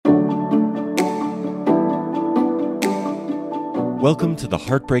Welcome to the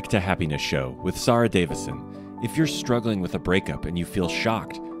Heartbreak to Happiness Show with Sara Davison. If you're struggling with a breakup and you feel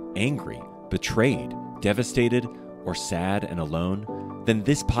shocked, angry, betrayed, devastated, or sad and alone, then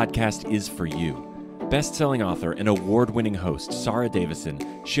this podcast is for you. Best-selling author and award-winning host Sara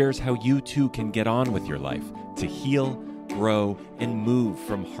Davison shares how you too can get on with your life to heal, grow, and move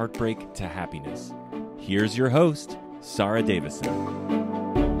from heartbreak to happiness. Here's your host, Sara Davison.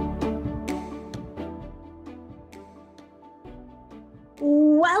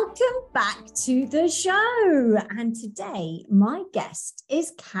 Welcome back to the show. And today, my guest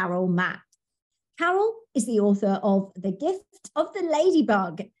is Carole Mac. Carole is the author of The Gift of the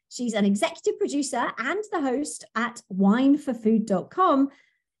Ladybug. She's an executive producer and the host at wineforfood.com.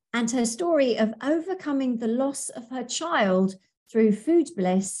 And her story of overcoming the loss of her child through food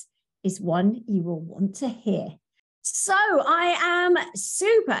bliss is one you will want to hear. So I am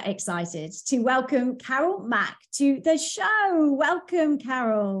super excited to welcome Carole Mac to the show. Welcome,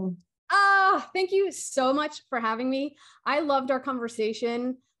 Carole. Thank you so much for having me. I loved our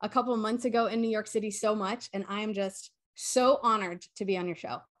conversation a couple of months ago in New York City so much, and I am just so honored to be on your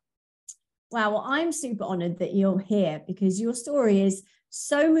show. Wow, well, I'm super honored that you're here because your story is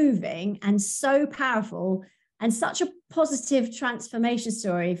so moving and so powerful and such a positive transformation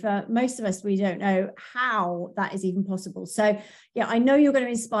story. For most of us, we don't know how that is even possible. So yeah, I know you're going to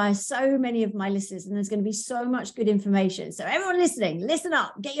inspire so many of my listeners, and there's going to be so much good information. So everyone listening, listen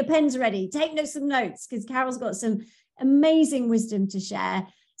up, get your pens ready, take some notes, because Carole's got some amazing wisdom to share.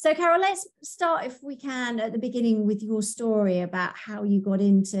 So Carole, let's start, if we can, at the beginning with your story about how you got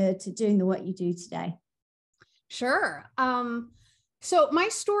into doing the work you do today. Sure. So my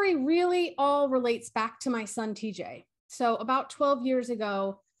story really all relates back to my son, TJ. So about 12 years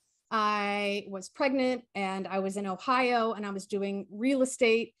ago, I was pregnant and I was in Ohio and I was doing real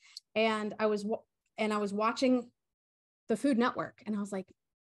estate, and I was watching the Food Network, and I was like,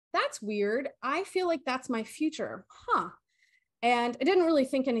 that's weird. I feel like that's my future. And I didn't really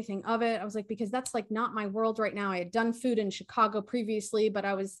think anything of it. I was like, because that's like not my world right now. I had done food in Chicago previously, but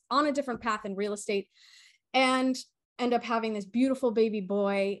I was on a different path in real estate, and end up having this beautiful baby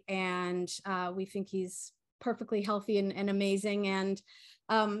boy. And we think he's perfectly healthy and amazing. And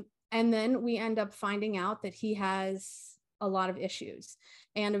then we end up finding out that he has a lot of issues.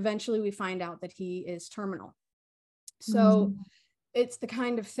 And eventually we find out that he is terminal. So it's the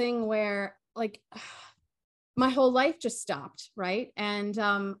kind of thing where like my whole life just stopped, right? And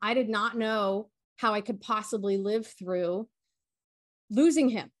I did not know how I could possibly live through losing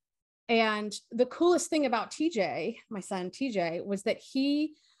him. And the coolest thing about TJ, my son TJ, was that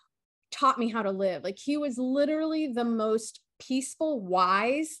he taught me how to live. Like, he was literally the most peaceful,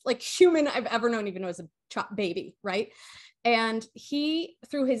 wise, like human I've ever known, even as a baby, right? And he,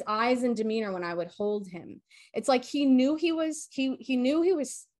 through his eyes and demeanor when I would hold him, it's like he knew he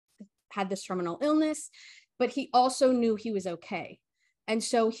had this terminal illness, but he also knew he was okay. And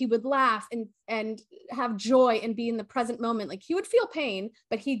so he would laugh and have joy and be in the present moment. Like, he would feel pain,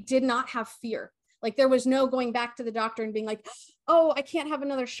 but he did not have fear. Like, there was no going back to the doctor and being like, oh, I can't have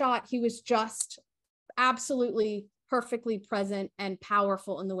another shot. He was just absolutely perfectly present and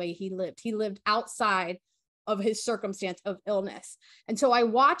powerful in the way he lived. He lived outside of his circumstance of illness. And so I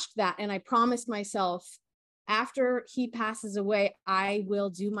watched that, and I promised myself, after he passes away, I will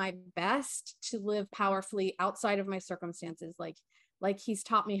do my best to live powerfully outside of my circumstances. Like he's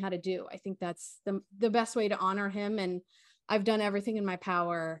taught me how to do. I think that's the best way to honor him. And I've done everything in my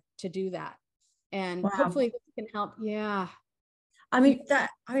power to do that. And hopefully this can help. Yeah. I mean,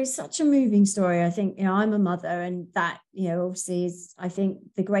 such a moving story. I think, I'm a mother, and that, obviously is, I think,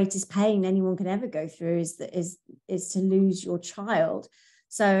 the greatest pain anyone can ever go through is to lose your child.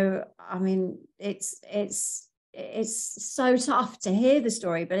 So, I mean, it's so tough to hear the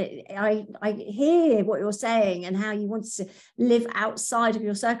story, but I hear what you're saying and how you wanted to live outside of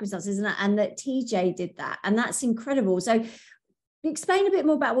your circumstances, and that TJ did that, and that's incredible. So explain a bit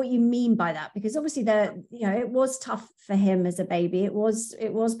more about what you mean by that, because obviously it was tough for him as a baby. It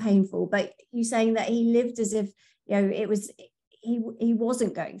was painful, but you saying that he lived as if, he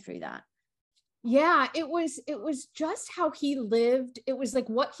wasn't going through that. Yeah, it was just how he lived. It was like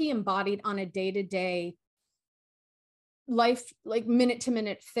what he embodied on a day-to-day life, like minute to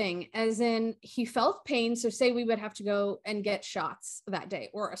minute thing, as in he felt pain. So say we would have to go and get shots that day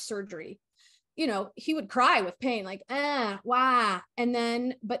or a surgery, he would cry with pain, like, wah. And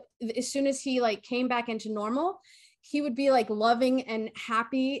then, but as soon as he like came back into normal, he would be like loving and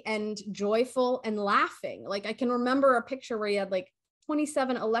happy and joyful and laughing. Like, I can remember a picture where he had like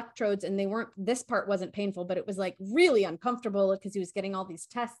 27 electrodes, and this part wasn't painful, but it was like really uncomfortable because he was getting all these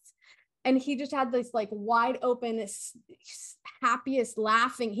tests. And he just had this like wide open, happiest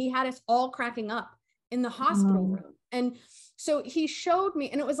laughing. He had us all cracking up in the hospital room. And so he showed me,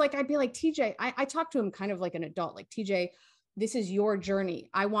 and it was like, I'd be like, TJ, I talked to him kind of like an adult, like, TJ, this is your journey.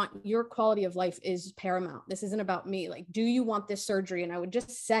 I want your quality of life is paramount. This isn't about me. Like, do you want this surgery? And I would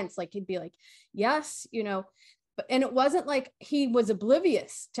just sense like, he'd be like, yes, you know, but, and it wasn't like he was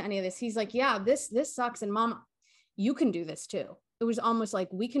oblivious to any of this. He's like, yeah, this sucks. And mama, you can do this too. It was almost like,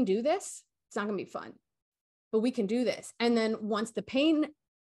 we can do this. It's not gonna be fun, but we can do this. And then once the pain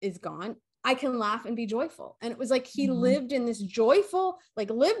is gone, I can laugh and be joyful. And it was like, he lived in this joyful,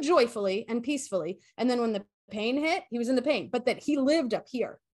 like lived joyfully and peacefully. And then when the pain hit, he was in the pain, but that he lived up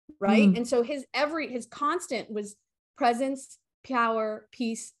here. Right. And so his constant was presence, power,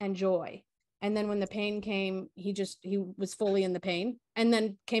 peace, and joy. And then when the pain came, he was fully in the pain and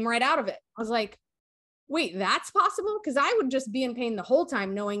then came right out of it. I was like, wait, that's possible? Because I would just be in pain the whole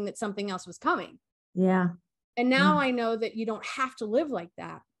time, knowing that something else was coming. Yeah. And now I know that you don't have to live like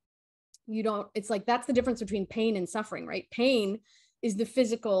that. It's like, that's the difference between pain and suffering, right? Pain is the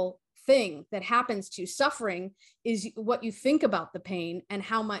physical thing that happens to you. Suffering is what you think about the pain and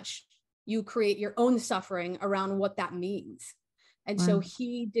how much you create your own suffering around what that means. And so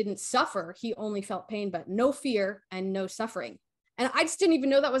he didn't suffer. He only felt pain, but no fear and no suffering. And I just didn't even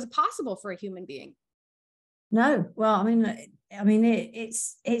know that was possible for a human being. No, well, I mean,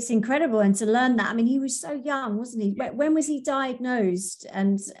 it's incredible, and to learn that. I mean, he was so young, wasn't he? When was he diagnosed,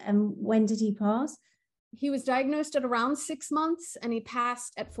 and when did he pass? He was diagnosed at around 6 months, and he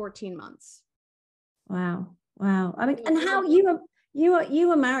passed at 14 months. Wow. I mean, and how you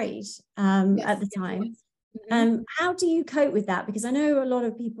were married at the time. How do you cope with that? Because I know a lot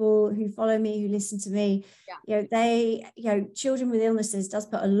of people who follow me, who listen to me, children with illnesses does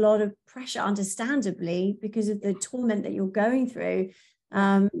put a lot of pressure, understandably, because of the torment that you're going through.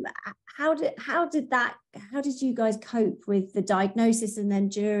 How did you guys cope with the diagnosis and then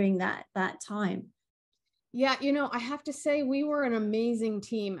during that time? Yeah, I have to say we were an amazing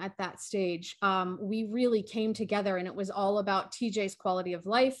team at that stage. We really came together, and it was all about TJ's quality of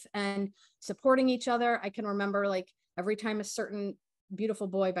life and supporting each other. I can remember like every time a certain Beautiful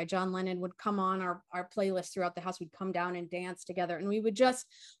Boy by John Lennon would come on our playlist throughout the house, we'd come down and dance together. And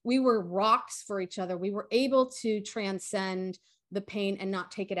we were rocks for each other. We were able to transcend the pain and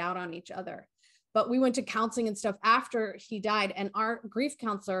not take it out on each other. But we went to counseling and stuff after he died. And our grief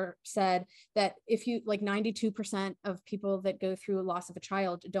counselor said that if you, like 92% of people that go through a loss of a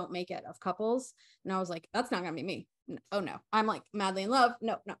child don't make it, of couples. And I was like, that's not gonna be me. Oh no, I'm like madly in love.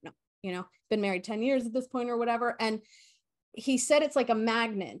 No. Been married 10 years at this point or whatever. And he said it's like a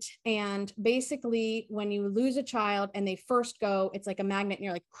magnet. And basically when you lose a child and they first go, it's like a magnet and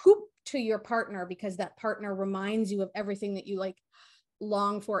you're like, whoop, to your partner, because that partner reminds you of everything that you like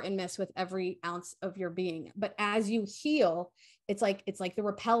long for and miss with every ounce of your being. But as you heal, it's like the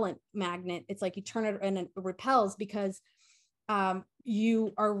repellent magnet. It's like you turn it and it repels, because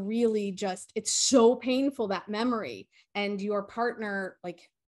you are really just, it's so painful, that memory. And your partner, like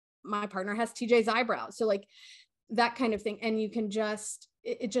my partner has TJ's eyebrows, so like that kind of thing. And you can just,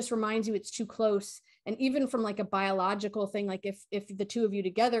 it just reminds you it's too close. And even from like a biological thing, like if the two of you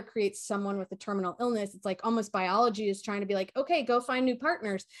together creates someone with a terminal illness, it's like almost biology is trying to be like, okay, go find new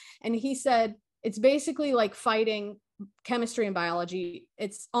partners. And he said, it's basically like fighting chemistry and biology.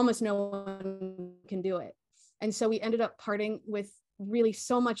 It's almost no one can do it. And so we ended up parting with really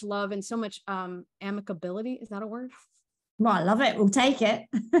so much love and so much amicability. Is that a word? Well, I love it. We'll take it.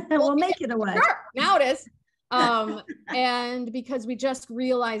 We'll make it a word. Sure. Now it is. And because we just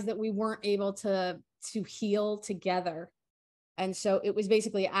realized that we weren't able to heal together. And so it was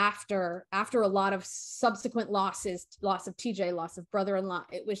basically after a lot of subsequent losses, loss of TJ, loss of brother-in-law,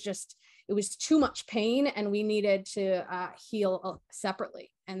 it was too much pain, and we needed to heal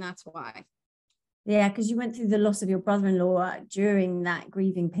separately. And that's why. Yeah, because you went through the loss of your brother-in-law during that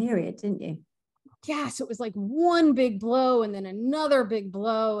grieving period, didn't you? Yeah, so it was like one big blow and then another big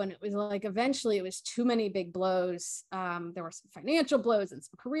blow. And it was like, eventually it was too many big blows. There were some financial blows and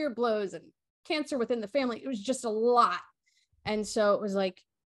some career blows and cancer within the family. It was just a lot. And so it was like,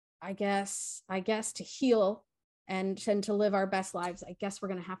 I guess to heal and to live our best lives, I guess we're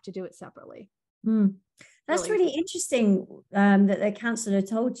going to have to do it separately. That's really interesting that the counselor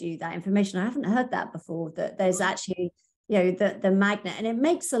told you that information. I haven't heard that before, that there's actually, the magnet, and it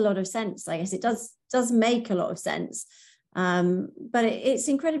makes a lot of sense. I guess it does make a lot of sense. But it's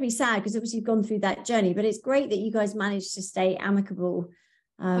incredibly sad, because obviously you've gone through that journey, but it's great that you guys managed to stay amicable.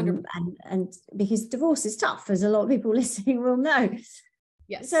 And because divorce is tough, as a lot of people listening will know.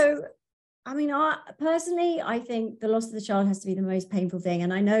 Yes. So I mean, I think the loss of the child has to be the most painful thing.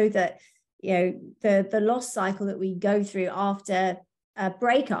 And I know that, you know, the loss cycle that we go through after a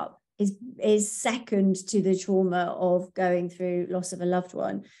breakup is second to the trauma of going through loss of a loved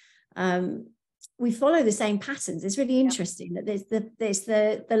one. We follow the same patterns. It's really interesting that there's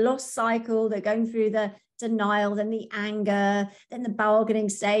the loss cycle, they're going through the denial, then the anger, then the bargaining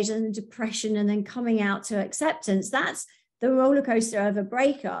stage, and the depression, and then coming out to acceptance. That's the roller coaster of a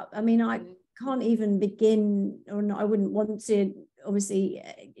breakup. I mean, I can't even begin, or not, I wouldn't want to obviously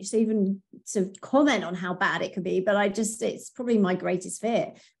just even sort of comment on how bad it could be, but it's probably my greatest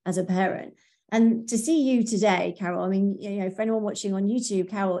fear as a parent. And to see you today, Carole, I mean, you know, for anyone watching on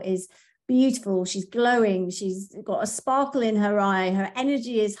YouTube, Carole is beautiful. She's glowing. She's got a sparkle in her eye. Her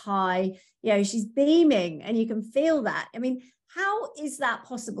energy is high. You know, she's beaming, and you can feel that. I mean, how is that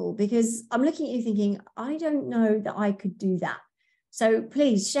possible? Because I'm looking at you thinking, I don't know that I could do that. So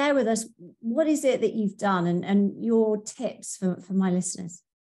please share with us, what is it that you've done, and your tips for my listeners?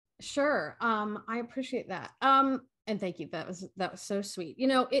 Sure. I appreciate that. And thank you. That was so sweet. You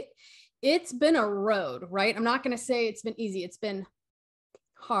know, it's been a road, right? I'm not going to say it's been easy. It's been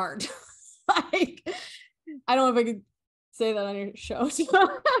hard. Like, I don't know if I could say that on your show.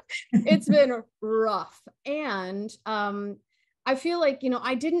 It's been rough. And, I feel like, you know,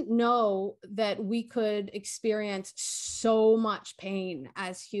 I didn't know that we could experience so much pain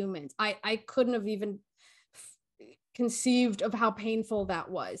as humans. I couldn't have even conceived of how painful that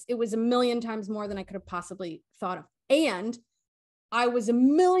was. It was a million times more than I could have possibly thought of. And I was a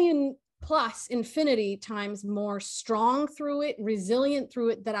million plus infinity times more strong through it, resilient through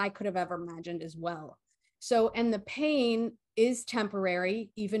it, that I could have ever imagined as well. So, and the pain is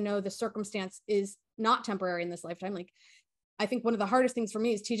temporary, even though the circumstance is not temporary in this lifetime. Like, I think one of the hardest things for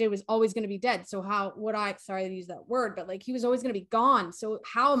me is TJ was always going to be dead. So how would sorry to use that word, but like, he was always going to be gone. So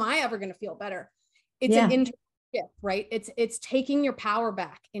how am I ever going to feel better? It's an internal shift, right? It's taking your power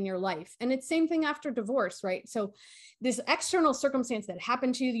back in your life. And it's same thing after divorce, right? So this external circumstance that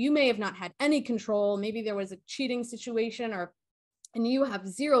happened to you, you may have not had any control. Maybe there was a cheating situation, and you have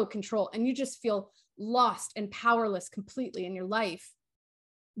zero control, and you just feel lost and powerless completely in your life.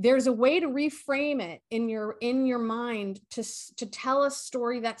 There's a way to reframe it in your mind to tell a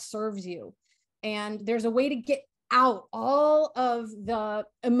story that serves you. And there's a way to get out all of the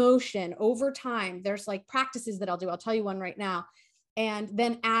emotion over time. There's like practices that I'll do. I'll tell you one right now, and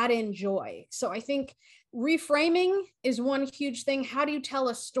then add in joy. So I think reframing is one huge thing. How do you tell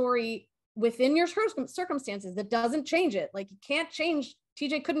a story within your circumstances that doesn't change it? Like, you can't change.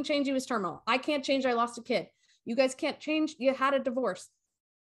 TJ couldn't change he was terminal. I can't change I lost a kid. You guys can't change you had a divorce.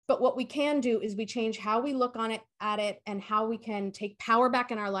 But what we can do is we change how we look at it, and how we can take power back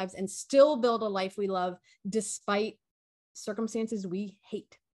in our lives and still build a life we love despite circumstances we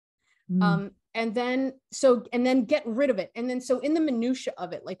hate. And then get rid of it. And then, so in the minutia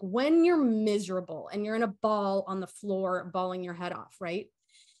of it, like when you're miserable and you're in a ball on the floor, bawling your head off, right?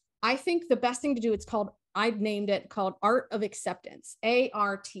 I think the best thing to do, I've named it called Art of Acceptance,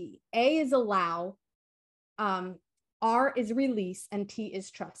 ART. A is allow, R is release, and T is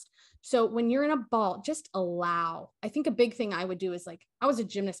trust. So when you're in a ball, just allow. I think a big thing I would do is, like, I was a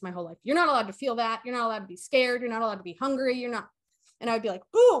gymnast my whole life. You're not allowed to feel that. You're not allowed to be scared. You're not allowed to be hungry. You're not. And I would be like,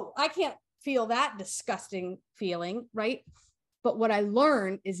 ooh, I can't feel that disgusting feeling, right? But what I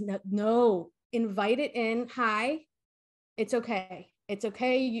learned is no, invite it in. Hi, it's okay. It's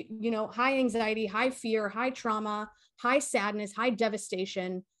okay. You know, high anxiety, high fear, high trauma, high sadness, high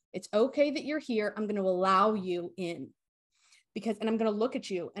devastation. It's okay that you're here. I'm going to allow you in, and I'm going to look at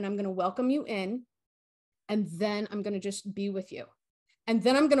you, and I'm going to welcome you in. And then I'm going to just be with you. And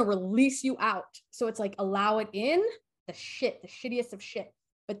then I'm going to release you out. So it's like, allow it in, the shittiest of shit,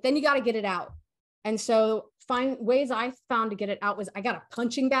 but then you got to get it out. And so ways I found to get it out was, I got a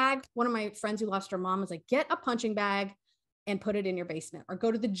punching bag. One of my friends who lost her mom was like, get a punching bag and put it in your basement, or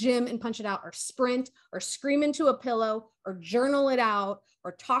go to the gym and punch it out, or sprint, or scream into a pillow, or journal it out,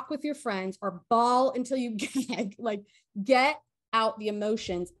 or talk with your friends, or bawl until you gag. Like, get out the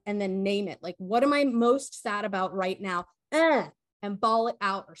emotions and then name it. Like, what am I most sad about right now? And bawl it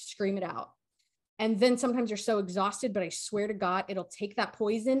out or scream it out. And then sometimes you're so exhausted, but I swear to God, it'll take that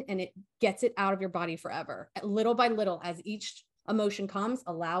poison and it gets it out of your body forever. Little by little, as each emotion comes,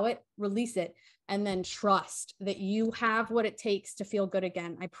 allow it, release it, and then trust that you have what it takes to feel good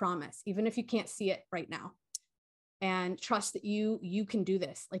again. I promise, even if you can't see it right now. And trust that you can do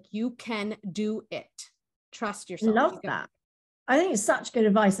this. Like, you can do it. Trust yourself. Love that. I think it's such good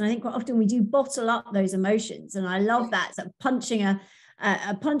advice. And I think quite often we do bottle up those emotions. And I love that. So punching a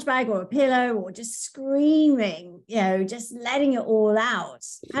punch bag or a pillow, or just screaming, you know, just letting it all out.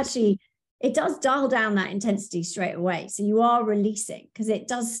 Actually, it does dial down that intensity straight away. So you are releasing, because it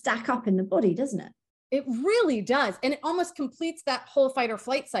does stack up in the body, doesn't it? It really does. And it almost completes that whole fight or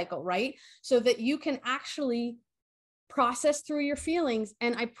flight cycle, right? So that you can actually process through your feelings.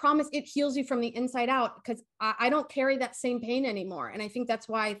 And I promise it heals you from the inside out, because I don't carry that same pain anymore. And I think that's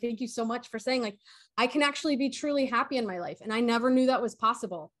why I thank you so much for saying, like, I can actually be truly happy in my life. And I never knew that was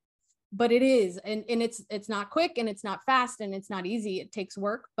possible, but it is. And it's not quick, and it's not fast, and it's not easy. It takes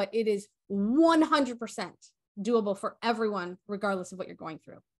work, but it is 100% doable for everyone, regardless of what you're going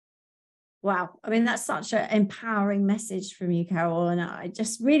through. Wow. I mean, that's such an empowering message from you, Carole. And it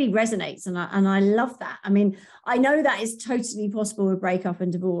just really resonates. And I love that. I mean, I know that is totally possible with breakup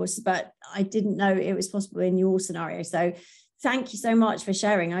and divorce, but I didn't know it was possible in your scenario. So thank you so much for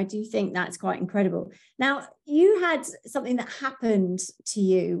sharing. I do think that's quite incredible. Now, you had something that happened to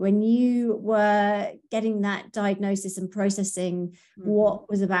you when you were getting that diagnosis and processing what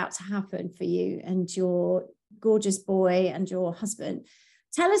was about to happen for you and your gorgeous boy and your husband.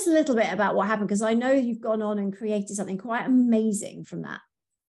 Tell us a little bit about what happened, because I know you've gone on and created something quite amazing from that.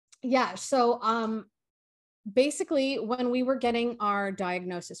 Yeah. So basically, when we were getting our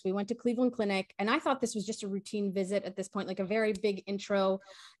diagnosis, we went to Cleveland Clinic, and I thought this was just a routine visit at this point, like a very big intro.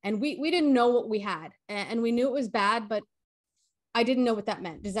 And we didn't know what we had, and we knew it was bad, but I didn't know what that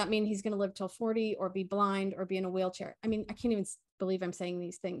meant. Does that mean he's going to live till 40 or be blind or be in a wheelchair? I mean, I can't even believe I'm saying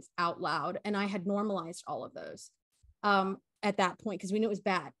these things out loud. And I had normalized all of those at that point, because we knew it was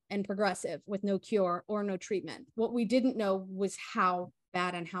bad and progressive with no cure or no treatment. What we didn't know was how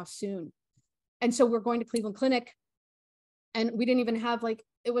bad and how soon. And so we're going to Cleveland Clinic, and we didn't even have, like,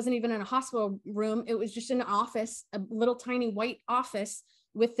 it wasn't even in a hospital room. It was just in an office, a little tiny white office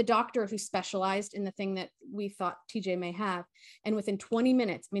with the doctor who specialized in the thing that we thought TJ may have. And within 20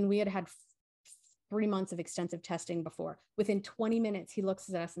 minutes, I mean, we had 3 months of extensive testing before. Within 20 minutes, he looks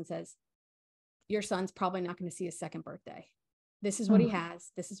at us and says, your son's probably not going to see his second birthday. This is what he has.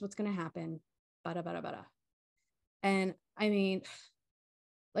 This is what's going to happen. Bada, bada, bada. And I mean,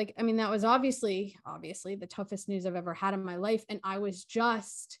 that was obviously the toughest news I've ever had in my life. And I was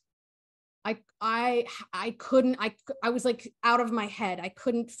just, I was like out of my head. I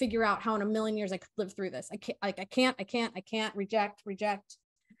couldn't figure out how in a million years I could live through this. I can't reject.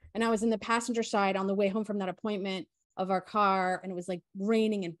 And I was in the passenger side on the way home from that appointment of our car. And it was like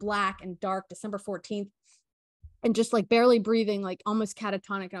raining and black and dark, December 14th. And just like barely breathing, like almost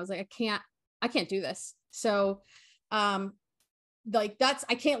catatonic. And I was like, I can't do this. So, I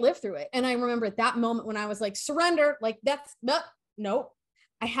can't live through it. And I remember at that moment when I was like, surrender, like that's nope.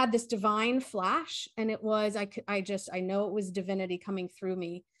 I had this divine flash, and it was, I know it was divinity coming through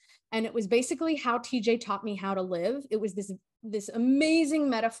me. And it was basically how TJ taught me how to live. It was this amazing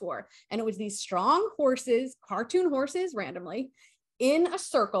metaphor. And it was these strong horses, cartoon horses randomly, in a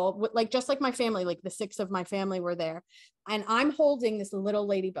circle, like just like my family, like the 6 of my family were there. And I'm holding this little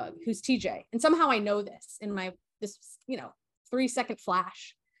ladybug who's TJ. And somehow I know this in this 3-second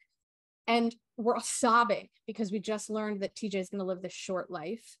flash. And we're all sobbing because we just learned that TJ is going to live this short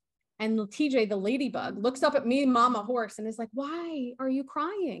life. And TJ, the ladybug, looks up at me, mama horse, and is like, why are you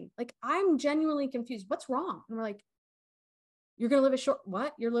crying? Like, I'm genuinely confused. What's wrong? And we're like, you're going to live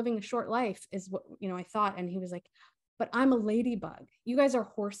what? You're living a short life is what, I thought. And he was like, but I'm a ladybug. You guys are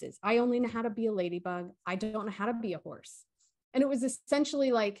horses. I only know how to be a ladybug. I don't know how to be a horse. And it was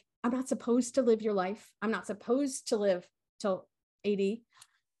essentially like, I'm not supposed to live your life. I'm not supposed to live till 80.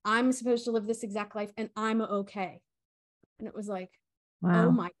 I'm supposed to live this exact life, and I'm okay. And it was like, wow.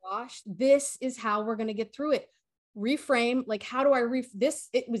 Oh my gosh, this is how we're going to get through it. Reframe. Like, how do I this?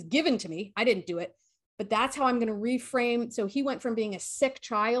 It was given to me. I didn't do it, but that's how I'm going to reframe. So he went from being a sick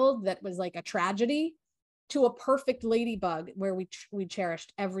child that was like a tragedy to a perfect ladybug where we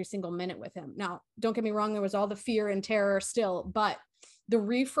cherished every single minute with him. Now, don't get me wrong. There was all the fear and terror still, but the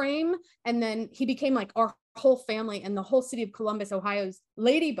reframe, and then he became like our whole family and the whole city of Columbus, Ohio's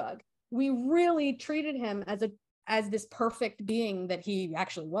ladybug. We really treated him as this perfect being that he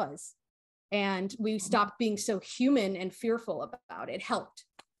actually was. And we stopped being so human and fearful about it. It helped.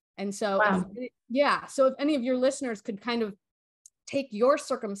 And so, wow. So if any of your listeners could kind of take your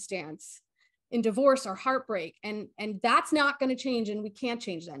circumstance in divorce or heartbreak, and that's not going to change, and we can't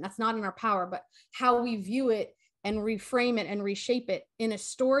change that. And that's not in our power, but how we view it and reframe it and reshape it in a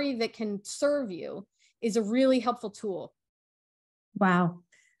story that can serve you is a really helpful tool. Wow.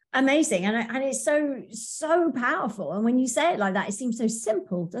 Amazing. And it's so powerful. And when you say it like that, it seems so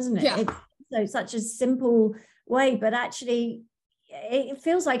simple, doesn't it? Yeah. It's such a simple way, but actually it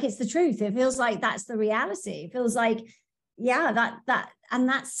feels like it's the truth. It feels like that's the reality. It feels like, yeah, and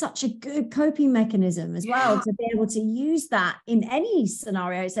that's such a good coping mechanism as well, to be able to use that in any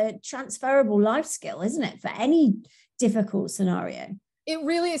scenario. It's a transferable life skill, isn't it, for any difficult scenario? It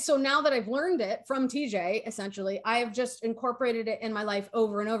really is. So now that I've learned it from TJ, essentially, I've just incorporated it in my life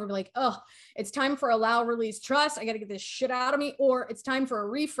over and over. Like, oh, it's time for allow, release, trust. I got to get this shit out of me, or it's time for a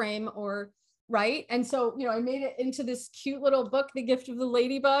reframe, or right. And so, I made it into this cute little book, The Gift of the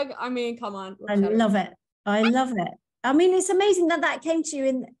Ladybug. I mean, come on. I love it. I love it. I mean, it's amazing that came to you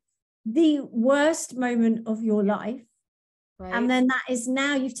in the worst moment of your life. Right. And then that is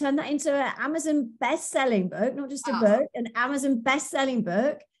now you've turned that into an Amazon best-selling book, not just a book, an Amazon best-selling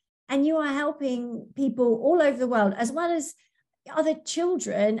book. And you are helping people all over the world, as well as other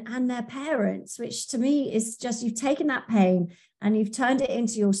children and their parents, which to me is just, you've taken that pain and you've turned it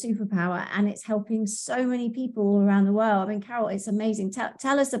into your superpower, and it's helping so many people all around the world. I mean, Carole, it's amazing.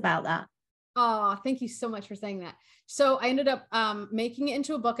 Tell us about that. Oh, thank you so much for saying that. So I ended up making it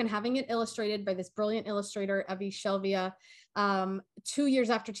into a book and having it illustrated by this brilliant illustrator, Avi Shelvia, 2 years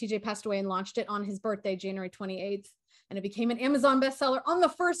after TJ passed away, and launched it on his birthday, January 28th. And it became an Amazon bestseller on the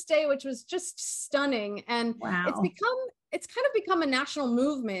first day, which was just stunning. And wow. It's kind of become a national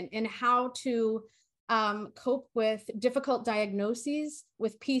movement in how to cope with difficult diagnoses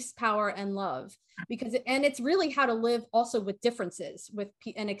with peace, power, and love. And it's really how to live also with differences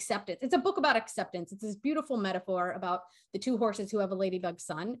and acceptance. It's a book about acceptance. It's this beautiful metaphor about the two horses who have a ladybug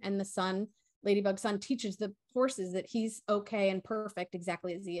son, and the ladybug son teaches the horses that he's okay and perfect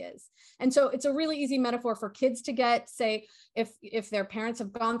exactly as he is. And so it's a really easy metaphor for kids to get, say, if their parents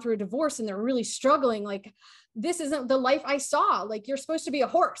have gone through a divorce and they're really struggling, like, this isn't the life I saw. Like, you're supposed to be a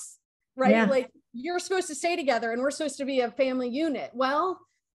horse, right? Yeah. Like, you're supposed to stay together and we're supposed to be a family unit. Well,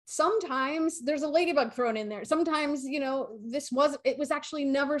 sometimes there's a ladybug thrown in there. Sometimes, it was actually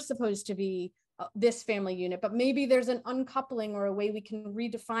never supposed to be this family unit, but maybe there's an uncoupling or a way we can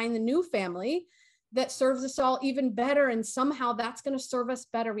redefine the new family that serves us all even better. And somehow that's going to serve us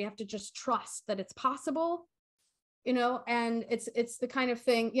better. We have to just trust that it's possible, and it's the kind of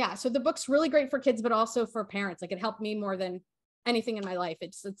thing. Yeah. So the book's really great for kids, but also for parents. Like, it helped me more than anything in my life.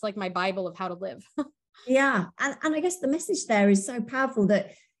 It's like my Bible of how to live. Yeah. And I guess the message there is so powerful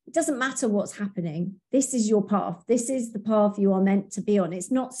that it doesn't matter what's happening. This is your path. This is the path you are meant to be on.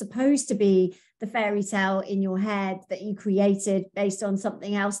 It's not supposed to be the fairy tale in your head that you created based on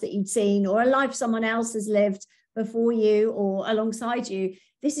something else that you'd seen, or a life someone else has lived before you or alongside you.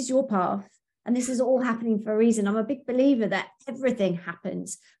 This is your path. And this is all happening for a reason. I'm a big believer that everything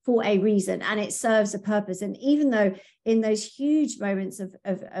happens for a reason and it serves a purpose. And even though in those huge moments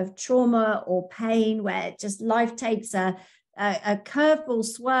of trauma or pain, where just life takes a curveball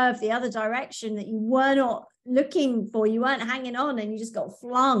swerve the other direction that you were not looking for, you weren't hanging on, and you just got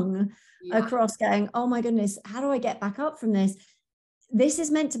flung across, going, oh my goodness, how do I get back up from this? This is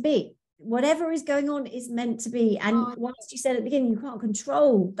meant to be. Whatever is going on is meant to be. And once you said at the beginning, you can't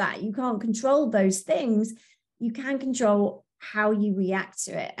control that. You can't control those things. You can control how you react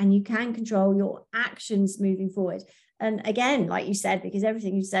to it, and you can control your actions moving forward. And again, like you said, because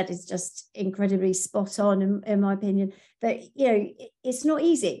everything you said is just incredibly spot on, in my opinion, that, it's not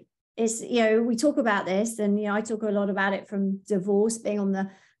easy. It's, we talk about this, and, I talk a lot about it, from divorce, being on the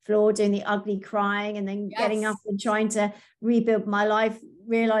floor, doing the ugly crying, and then getting up and trying to rebuild my life,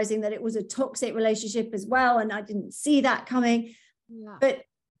 realizing that it was a toxic relationship as well. And I didn't see that coming. Yeah.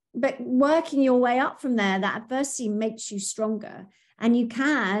 But working your way up from there, that adversity makes you stronger. And you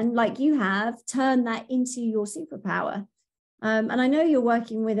can, like you have, turn that into your superpower. And I know you're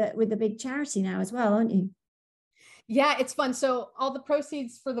working with a big charity now as well, aren't you? Yeah, it's fun. So all the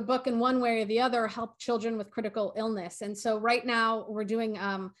proceeds for the book, in one way or the other, help children with critical illness. And so right now we're doing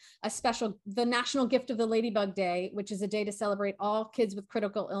the National Gift of the Ladybug Day, which is a day to celebrate all kids with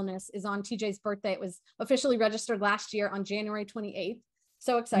critical illness, is on TJ's birthday. It was officially registered last year on January 28th.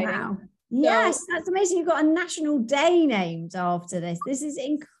 So exciting. Wow. Yes, that's amazing. You've got a national day named after this. This is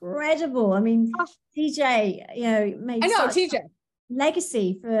incredible. I mean, TJ, made TJ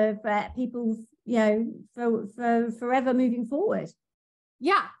legacy for people, for forever moving forward.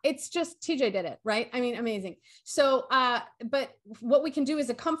 Yeah, it's just TJ did it, right? I mean, amazing. So, but what we can do is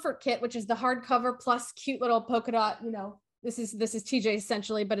a comfort kit, which is the hardcover plus cute little polka dot, this is TJ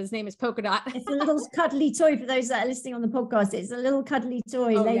essentially, but his name is Polka Dot. It's a little cuddly toy for those that are listening on the podcast. It's a little cuddly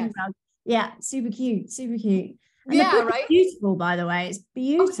toy, ladybug. Yes. Yeah, super cute, super cute. And right? Beautiful, by the way. It's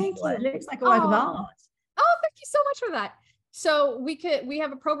beautiful. Oh, it looks like a work of art. Oh, thank you so much for that. So we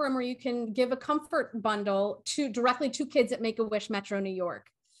have a program where you can give a comfort bundle directly to kids at Make-A-Wish Metro New York.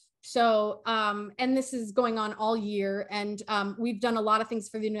 So, and this is going on all year. And we've done a lot of things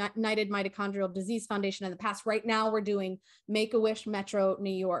for the United Mitochondrial Disease Foundation in the past. Right now we're doing Make-A-Wish Metro New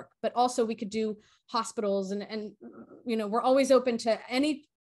York, but also we could do hospitals and, you know, we're always open to any.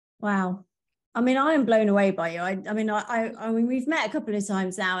 Wow. I mean, I am blown away by you. I mean, we've met a couple of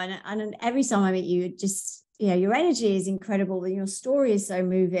times now, and every time I meet you, just, you know, your energy is incredible, and your story is so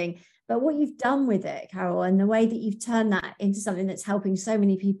moving. But what you've done with it, Carole, and the way that you've turned that into something that's helping so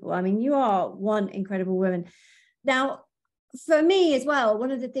many people. I mean, you are one incredible woman. Now, for me as well,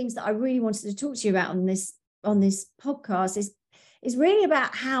 one of the things that I really wanted to talk to you about on this podcast is really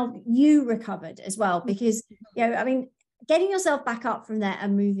about how you recovered as well, because, you know, I mean, getting yourself back up from there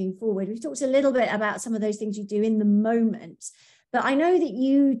and moving forward. We've talked a little bit about some of those things you do in the moment, but I know that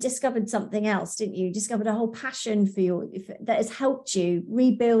you discovered something else, didn't you? You discovered a whole passion for that has helped you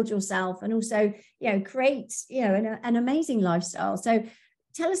rebuild yourself and also, you know, create, you know, an amazing lifestyle. So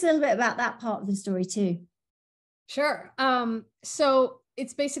tell us a little bit about that part of the story too. Sure. So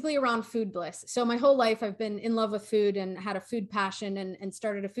it's basically around food bliss. So my whole life I've been in love with food and had a food passion and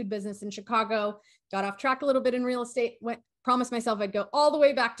started a food business in Chicago, got off track a little bit in real estate, promised myself I'd go all the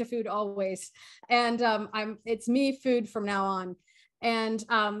way back to food always. And it's me food from now on. And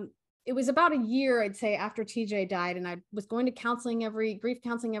it was about a year, I'd say, after TJ died, and I was going to grief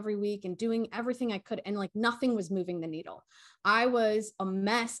counseling every week and doing everything I could. And like nothing was moving the needle. I was a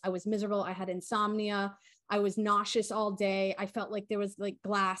mess. I was miserable. I had insomnia. I was nauseous all day. I felt like there was like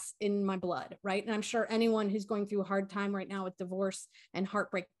glass in my blood, right? And I'm sure anyone who's going through a hard time right now with divorce and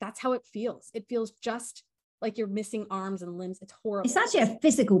heartbreak, that's how it feels. It feels just like you're missing arms and limbs. It's horrible. It's actually a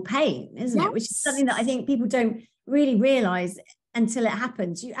physical pain, isn't it? Which is something that I think people don't really realize until it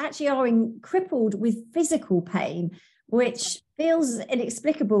happens. You actually are crippled with physical pain, which feels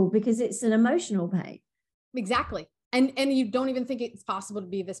inexplicable because it's an emotional pain. Exactly. And you don't even think it's possible to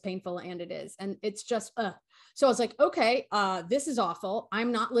be this painful, and it is. And it's just, so I was like, okay, this is awful.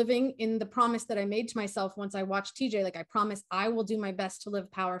 I'm not living in the promise that I made to myself once I watched TJ. Like I promised I will do my best to live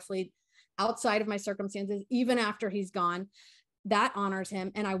powerfully outside of my circumstances, even after he's gone. That honors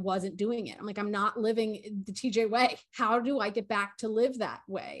him. And I wasn't doing it. I'm like, I'm not living the TJ way. How do I get back to live that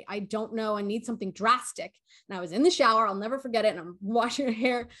way? I don't know. I need something drastic. And I was in the shower. I'll never forget it. And I'm washing her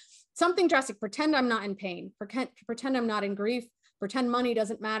hair. Something drastic. Pretend I'm not in pain. Pretend I'm not in grief. Pretend money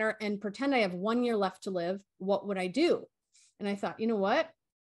doesn't matter. And pretend I have 1 year left to live. What would I do? And I thought, you know what?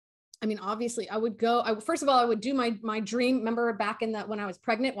 I mean, obviously I would go, first of all, I would do my dream. Remember back in when I was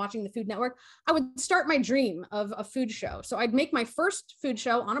pregnant watching the Food Network, I would start my dream of a food show. So I'd make my first food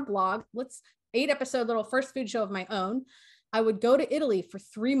show on a blog. 8-episode little first food show of my own. I would go to Italy for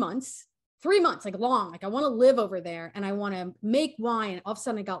 3 months, like long, like I want to live over there and I want to make wine. All of a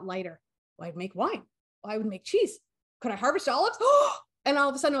sudden I got lighter. Well, I'd make wine. Well, I would make cheese. Could I harvest olives? And all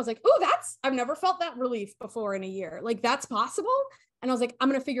of a sudden I was like, oh, I've never felt that relief before in a year. Like that's possible. And I was like, I'm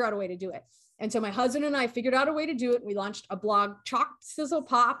going to figure out a way to do it. And so my husband and I figured out a way to do it. We launched a blog, Chalk Sizzle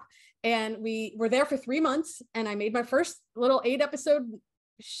Pop, and we were there for 3 months. And I made my first little 8-episode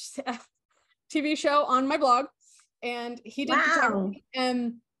TV show on my blog. And he did photography.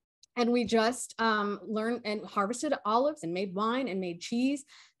 And we just learned and harvested olives and made wine and made cheese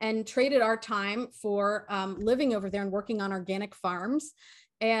and traded our time for living over there and working on organic farms.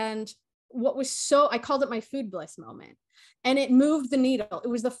 And I called it my food bliss moment. And it moved the needle. It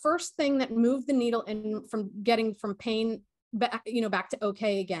was the first thing that moved the needle from getting from pain back to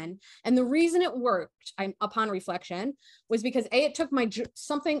okay again. And the reason it worked, upon reflection, was because it took my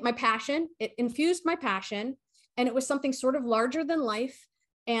passion, it infused my passion, and it was something sort of larger than life.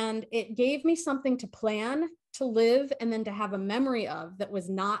 And it gave me something to plan, to live, and then to have a memory of that was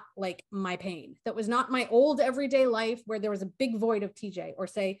not like my pain, that was not my old everyday life where there was a big void of TJ, or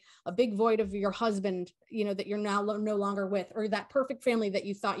say a big void of your husband, that you're now no longer with, or that perfect family that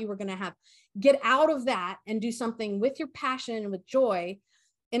you thought you were going to have. Get out of that and do something with your passion and with joy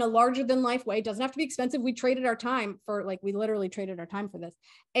in a larger than life way. It doesn't have to be expensive. We literally traded our time for this.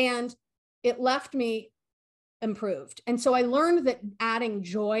 And it left me improved. And so I learned that adding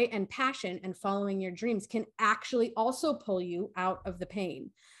joy and passion and following your dreams can actually also pull you out of the pain.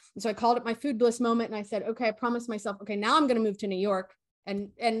 And so I called it my food bliss moment. And I said, okay, I promised myself, okay, now I'm going to move to New York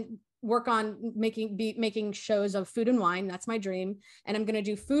and work on making shows of food and wine. That's my dream. And I'm going to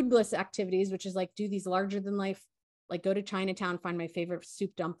do food bliss activities, which is like do these larger than life, like go to Chinatown, find my favorite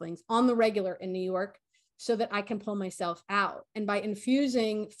soup dumplings on the regular in New York, so that I can pull myself out. And by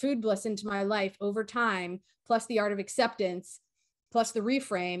infusing food bliss into my life over time, plus the art of acceptance, plus the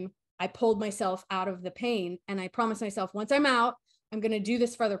reframe, I pulled myself out of the pain. And I promised myself, once I'm out, I'm going to do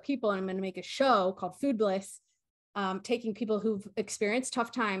this for other people. And I'm going to make a show called Food Bliss taking people who've experienced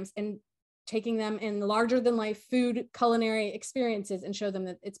tough times and taking them in larger than life food culinary experiences and show them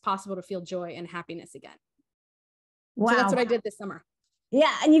that it's possible to feel joy and happiness again. Wow. So that's what I did this summer.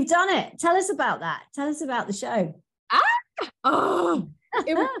 Yeah. And you've done it. Tell us about that. Tell us about the show. Oh,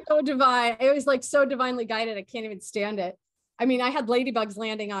 it was so divine. It was like so divinely guided. I can't even stand it. I mean, I had ladybugs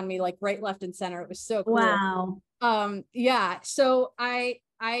landing on me like right, left, and center. It was so cool. Wow. Yeah. So I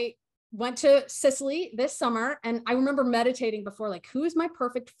went to Sicily this summer, and I remember meditating before, like, who is my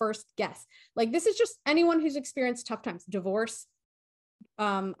perfect first guest? Like, this is just anyone who's experienced tough times, divorce,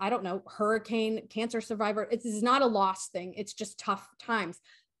 I don't know, hurricane, cancer survivor. This is not a loss thing. It's just tough times.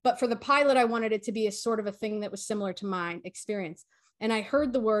 But for the pilot, I wanted it to be a sort of a thing that was similar to mine experience. And I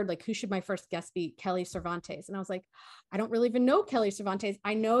heard the word, like, who should my first guest be? Kelly Cervantes. And I was like, I don't really even know Kelly Cervantes.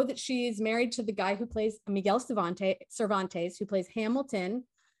 I know that she's married to the guy who plays Miguel Cervantes, who plays Hamilton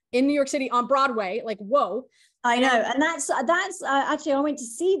in New York City on Broadway. Like, whoa. I know. And that's actually, I went to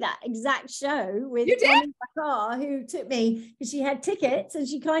see that exact show with my car, who took me, because she had tickets and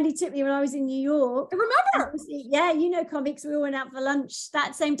she kindly took me when I was in New York. I remember. Yeah, you know, comics, we all went out for lunch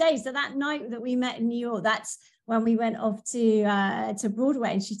that same day. So that night that we met in New York, that's when we went off to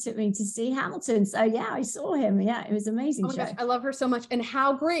Broadway, and she took me to see Hamilton. So yeah, I saw him. Yeah, it was an amazing show. Gosh, I love her so much. And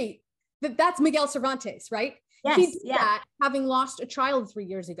how great that's Miguel Cervantes, right? Yes, he did that having lost a child 3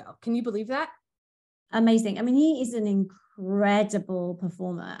 years ago. Can you believe that? Amazing. I mean, he is an incredible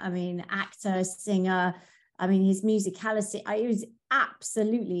performer. I mean, actor, singer. I mean, his musicality, it was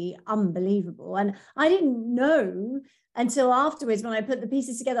absolutely unbelievable. And I didn't know until afterwards, when I put the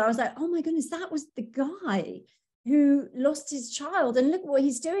pieces together, I was like, oh my goodness, that was the guy who lost his child, and look what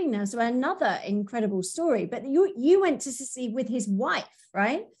he's doing now. So another incredible story. But you went to Sicily with his wife,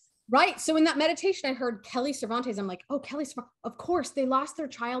 right? Right. So in that meditation, I heard Kelly Cervantes. I'm like, oh, Kelly Cervantes. Of course, they lost their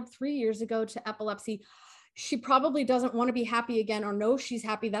child 3 years ago to epilepsy. She probably doesn't want to be happy again, or know she's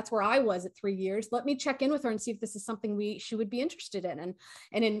happy. That's where I was at 3 years. Let me check in with her and see if this is something she would be interested in.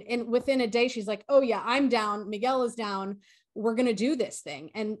 And within a day, she's like, oh yeah, I'm down. Miguel is down. We're going to do this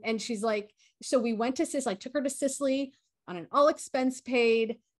thing. And she's like, so we went to Sicily. I took her to Sicily on an all expense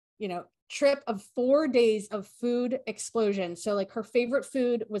paid, trip of 4 days of food explosion. So like her favorite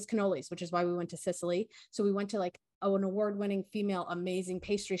food was cannolis, which is why we went to Sicily. So we went to like an award-winning female amazing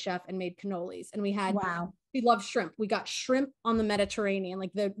pastry chef and made cannolis. And we had, we love shrimp. We got shrimp on the Mediterranean,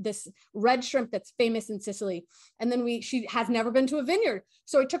 like this red shrimp that's famous in Sicily. And then she has never been to a vineyard.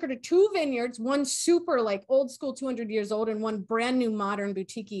 So I took her to 2 vineyards, one super like old school, 200 years old, and one brand new modern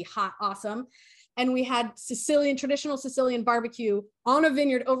boutique, hot, awesome. And we had traditional Sicilian barbecue on a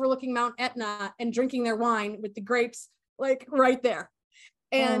vineyard overlooking Mount Etna, and drinking their wine with the grapes, like right there.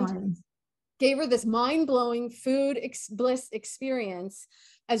 And gave her this mind-blowing food bliss experience,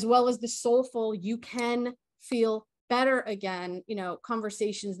 as well as the soulful, you can feel better again,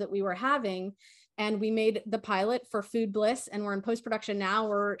 conversations that we were having. And we made the pilot for Food Bliss, and we're in post-production now.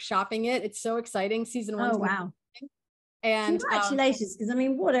 We're shopping it. It's so exciting. Season 1. Oh, wow. And congratulations, because I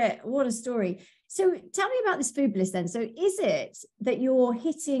mean, what a story. So tell me about this Food Bliss then. So is it that you're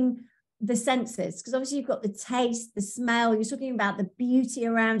hitting the senses? Because obviously you've got the taste, the smell, you're talking about the beauty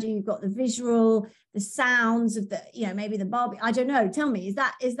around you, you've got the visual, the sounds of the, maybe the barbecue. I don't know. Tell me, is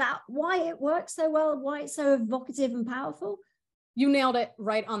that why it works so well? Why it's so evocative and powerful? You nailed it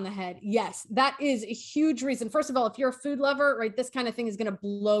right on the head. Yes, that is a huge reason. First of all, if you're a food lover, right, this kind of thing is going to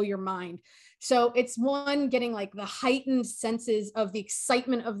blow your mind. So it's one, getting like the heightened senses of the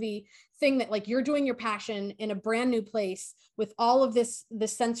excitement of the thing that like you're doing your passion in a brand new place with all of the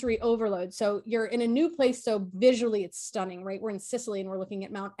sensory overload. So you're in a new place. So visually it's stunning, right? We're in Sicily and we're looking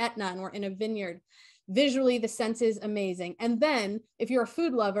at Mount Etna and we're in a vineyard. Visually, the sense is amazing. And then if you're a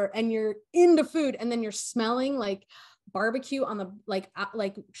food lover and you're into food, and then you're smelling like barbecue on the like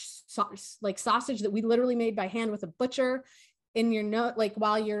sausage that we literally made by hand with a butcher in your note, like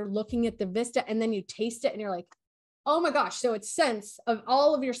while you're looking at the vista, and then you taste it and you're like, oh my gosh. So it's sense of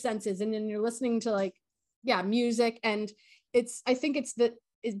all of your senses. And then you're listening to like, music. And I think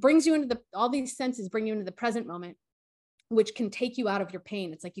it brings you into all these senses bring you into the present moment, which can take you out of your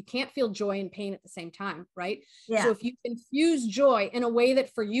pain. It's like, you can't feel joy and pain at the same time. Right. Yeah. So if you infuse joy in a way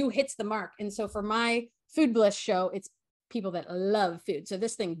that for you hits the mark. And so for my Food Bliss show, it's people that love food. So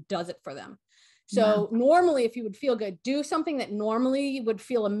this thing does it for them. So normally, if you would feel good, do something that normally would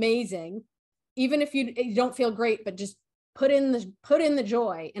feel amazing, even if you don't feel great, but just put in the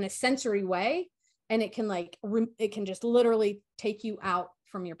joy in a sensory way. And it can it can just literally take you out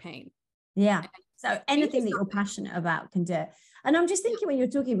from your pain. Yeah. So anything that you're passionate about can do it. And I'm just thinking, when you're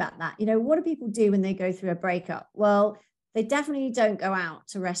talking about that, what do people do when they go through a breakup? Well, they definitely don't go out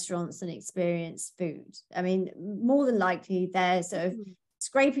to restaurants and experience food. I mean, more than likely they're sort of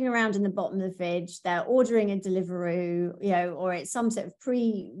scraping around in the bottom of the fridge, they're ordering a Deliveroo, you know, or it's some sort of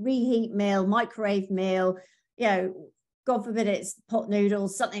reheat meal, microwave meal, you know, God forbid it's pot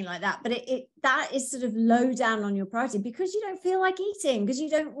noodles, something like that. But that is sort of low down on your priority because you don't feel like eating, because you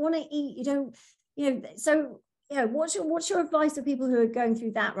don't want to eat, you don't, you know, so yeah, what's your advice to people who are going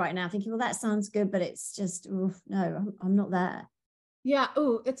through that right now, thinking, well, that sounds good, but it's just, oof, no, I'm not there. Yeah.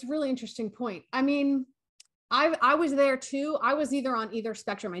 Oh, it's a really interesting point. I mean, I was there too. I was either on either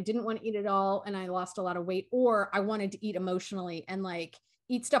spectrum. I didn't want to eat at all and I lost a lot of weight, or I wanted to eat emotionally and like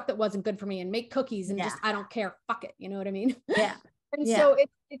eat stuff that wasn't good for me and make cookies and just, I don't care. Fuck it. You know what I mean? Yeah. And so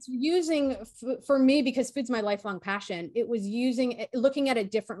it's using for me, because food's my lifelong passion. It was using it, looking at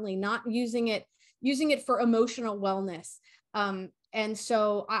it differently, not using it for emotional wellness. And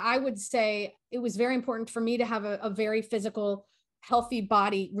so I would say it was very important for me to have a very physical, healthy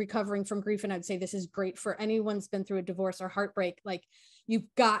body recovering from grief. And I'd say this is great for anyone who's been through a divorce or heartbreak. Like, you've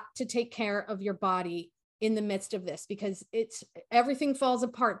got to take care of your body in the midst of this, because everything falls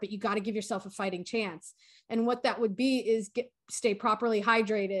apart, but you got to give yourself a fighting chance. And what that would be is stay properly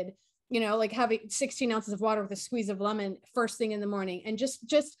hydrated, you know, like having 16 ounces of water with a squeeze of lemon first thing in the morning. And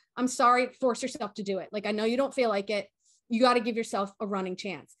just, I'm sorry, force yourself to do it. Like, I know you don't feel like it. You got to give yourself a running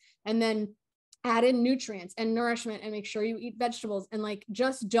chance, and then add in nutrients and nourishment and make sure you eat vegetables, and like,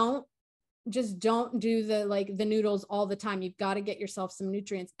 just don't do the noodles all the time. You've got to get yourself some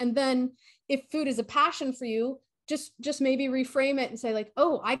nutrients. And then if food is a passion for you, just maybe reframe it and say like,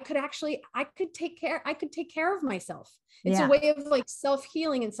 oh, I could take care of myself. It's a way of like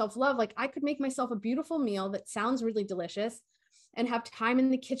self-healing and self-love. Like, I could make myself a beautiful meal that sounds really delicious and have time in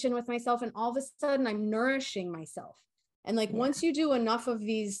the kitchen with myself. And all of a sudden I'm nourishing myself. And like, once you do enough of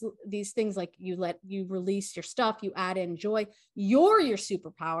these things, like you release your stuff, you add in joy, you're your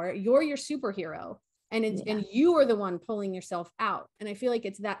superpower, you're your superhero. And you are the one pulling yourself out. And I feel like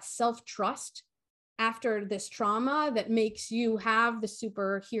it's that self-trust after this trauma that makes you have the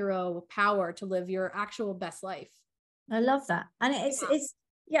superhero power to live your actual best life. I love that. And it's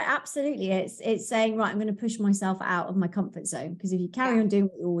absolutely. It's saying, right, I'm going to push myself out of my comfort zone, because if you carry on doing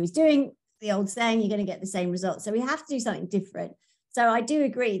what you're always doing, the old saying, you're going to get the same results. So we have to do something different. So I do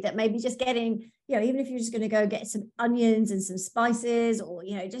agree that maybe just getting, you know, even if you're just going to go get some onions and some spices, or,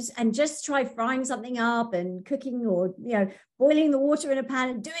 you know, just try frying something up and cooking, or, you know, boiling the water in a pan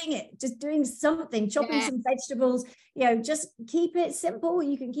and doing something, chopping some vegetables, you know, just keep it simple.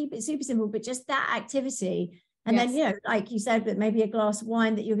 You can keep it super simple, but just that activity. And then, you know, like you said, but maybe a glass of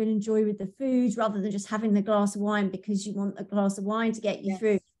wine that you're going to enjoy with the food, rather than just having the glass of wine because you want a glass of wine to get you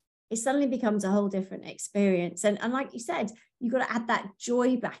through. It suddenly becomes a whole different experience. And like you said, you've got to add that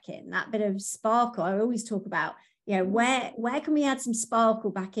joy back in, that bit of sparkle. I always talk about, you know, where can we add some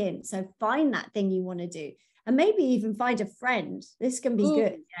sparkle back in? So find that thing you want to do, and maybe even find a friend. This can be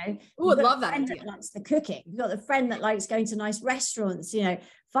good. You know, I love that idea. That likes the cooking. You've got the friend that likes going to nice restaurants. You know,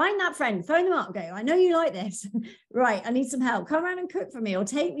 find that friend, phone them up, go, I know you like this. Right, I need some help. Come around and cook for me, or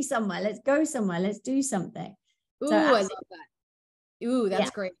take me somewhere. Let's go somewhere. Let's do something. Ooh, I love that. Ooh,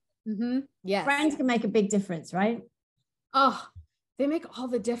 that's great. Mm-hmm. Yes. Friends can make a big difference, right? Oh, they make all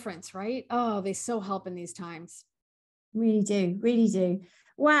the difference, right? Oh, they so help in these times. Really do. Really do.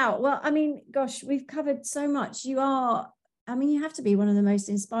 Wow. Well, I mean, gosh, we've covered so much. You have to be one of the most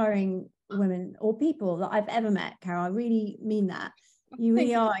inspiring women or people that I've ever met, Carole. I really mean that. You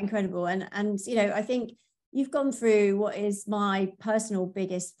really are incredible. And, you know, I think you've gone through what is my personal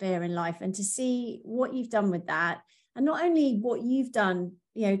biggest fear in life, and to see what you've done with that, and not only what you've done,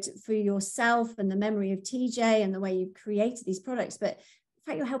 you know, for yourself and the memory of TJ and the way you've created these products, but in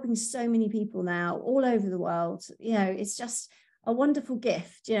fact, you're helping so many people now all over the world. You know, it's just a wonderful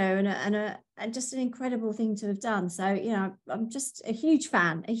gift, you know, and just an incredible thing to have done. So, you know, I'm just a huge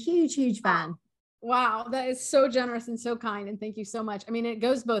fan, a huge fan. Wow, that is so generous and so kind. And thank you so much. I mean, it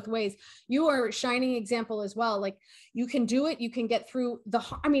goes both ways. You are a shining example as well. Like, you can do it. You can get through the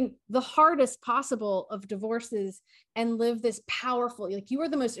hardest possible of divorces and live this powerful, like, you are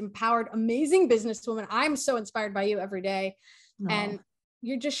the most empowered, amazing businesswoman. I'm so inspired by you every day. Oh. And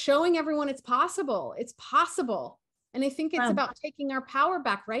you're just showing everyone it's possible. It's possible. And I think it's about taking our power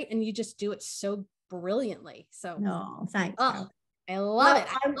back, right? And you just do it so brilliantly. So no, thanks. I love it. I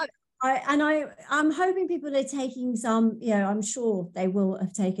love it. I'm hoping people are taking some, you know, I'm sure they will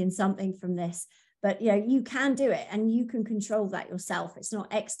have taken something from this, but, you know, you can do it and you can control that yourself. It's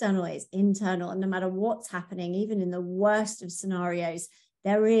not external, it's internal. And no matter what's happening, even in the worst of scenarios,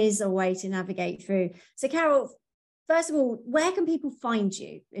 there is a way to navigate through. So Carole, first of all, where can people find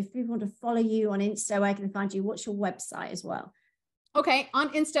you? If people want to follow you on Insta, where can they find you? What's your website as well? Okay. On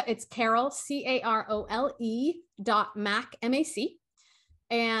Insta, it's Carole, CAROLE.Mac, M-A-C.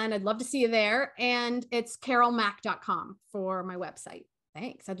 And I'd love to see you there. And it's carolemac.com for my website.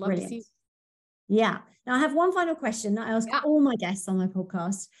 Thanks. I'd love to see you. Yeah. Now I have one final question that I ask all my guests on my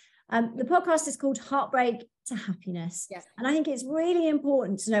podcast. The podcast is called Heartbreak to Happiness. Yes. And I think it's really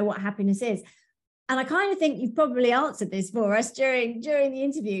important to know what happiness is. And I kind of think you've probably answered this for us during the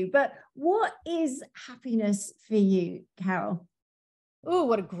interview, but what is happiness for you, Carole? Oh,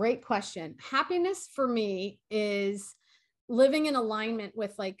 what a great question. Happiness for me is living in alignment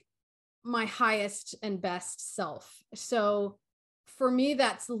with like my highest and best self. So for me,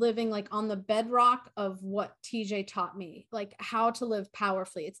 that's living like on the bedrock of what TJ taught me, like how to live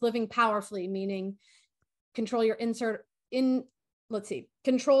powerfully. It's living powerfully, meaning control your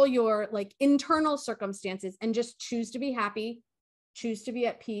control your like internal circumstances and just choose to be happy, choose to be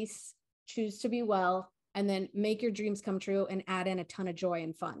at peace, choose to be well, and then make your dreams come true and add in a ton of joy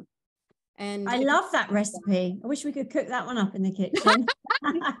and fun. And I love that recipe. I wish we could cook that one up in the kitchen.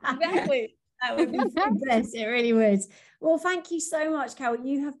 Exactly. That would be the best. It really would. Well, thank you so much, Carole.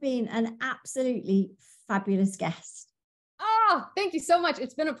 You have been an absolutely fabulous guest. Oh, thank you so much.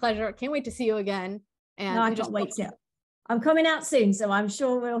 It's been a pleasure. Can't wait to see you again. And no, I can't wait to. I'm coming out soon, so I'm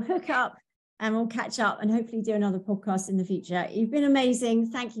sure we'll hook up and we'll catch up and hopefully do another podcast in the future. You've been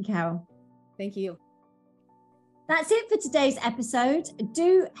amazing. Thank you, Carole. Thank you. That's it for today's episode.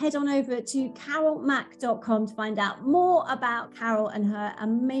 Do head on over to carolemac.com to find out more about Carole and her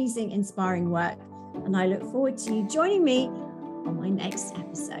amazing, inspiring work. And I look forward to you joining me on my next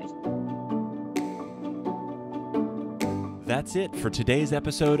episode. That's it for today's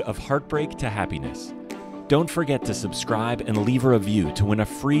episode of Heartbreak to Happiness. Don't forget to subscribe and leave a review to win a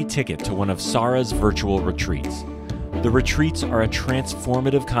free ticket to one of Sara's virtual retreats. The retreats are a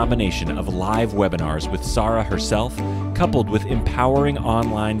transformative combination of live webinars with Sara herself, coupled with empowering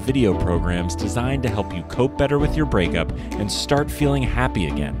online video programs designed to help you cope better with your breakup and start feeling happy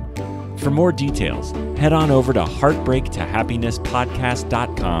again. For more details, head on over to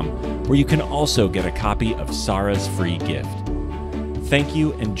heartbreaktohappinesspodcast.com, where you can also get a copy of Sara's free gift. Thank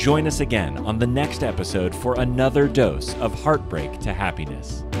you, and join us again on the next episode for another dose of Heartbreak to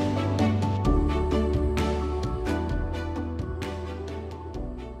Happiness.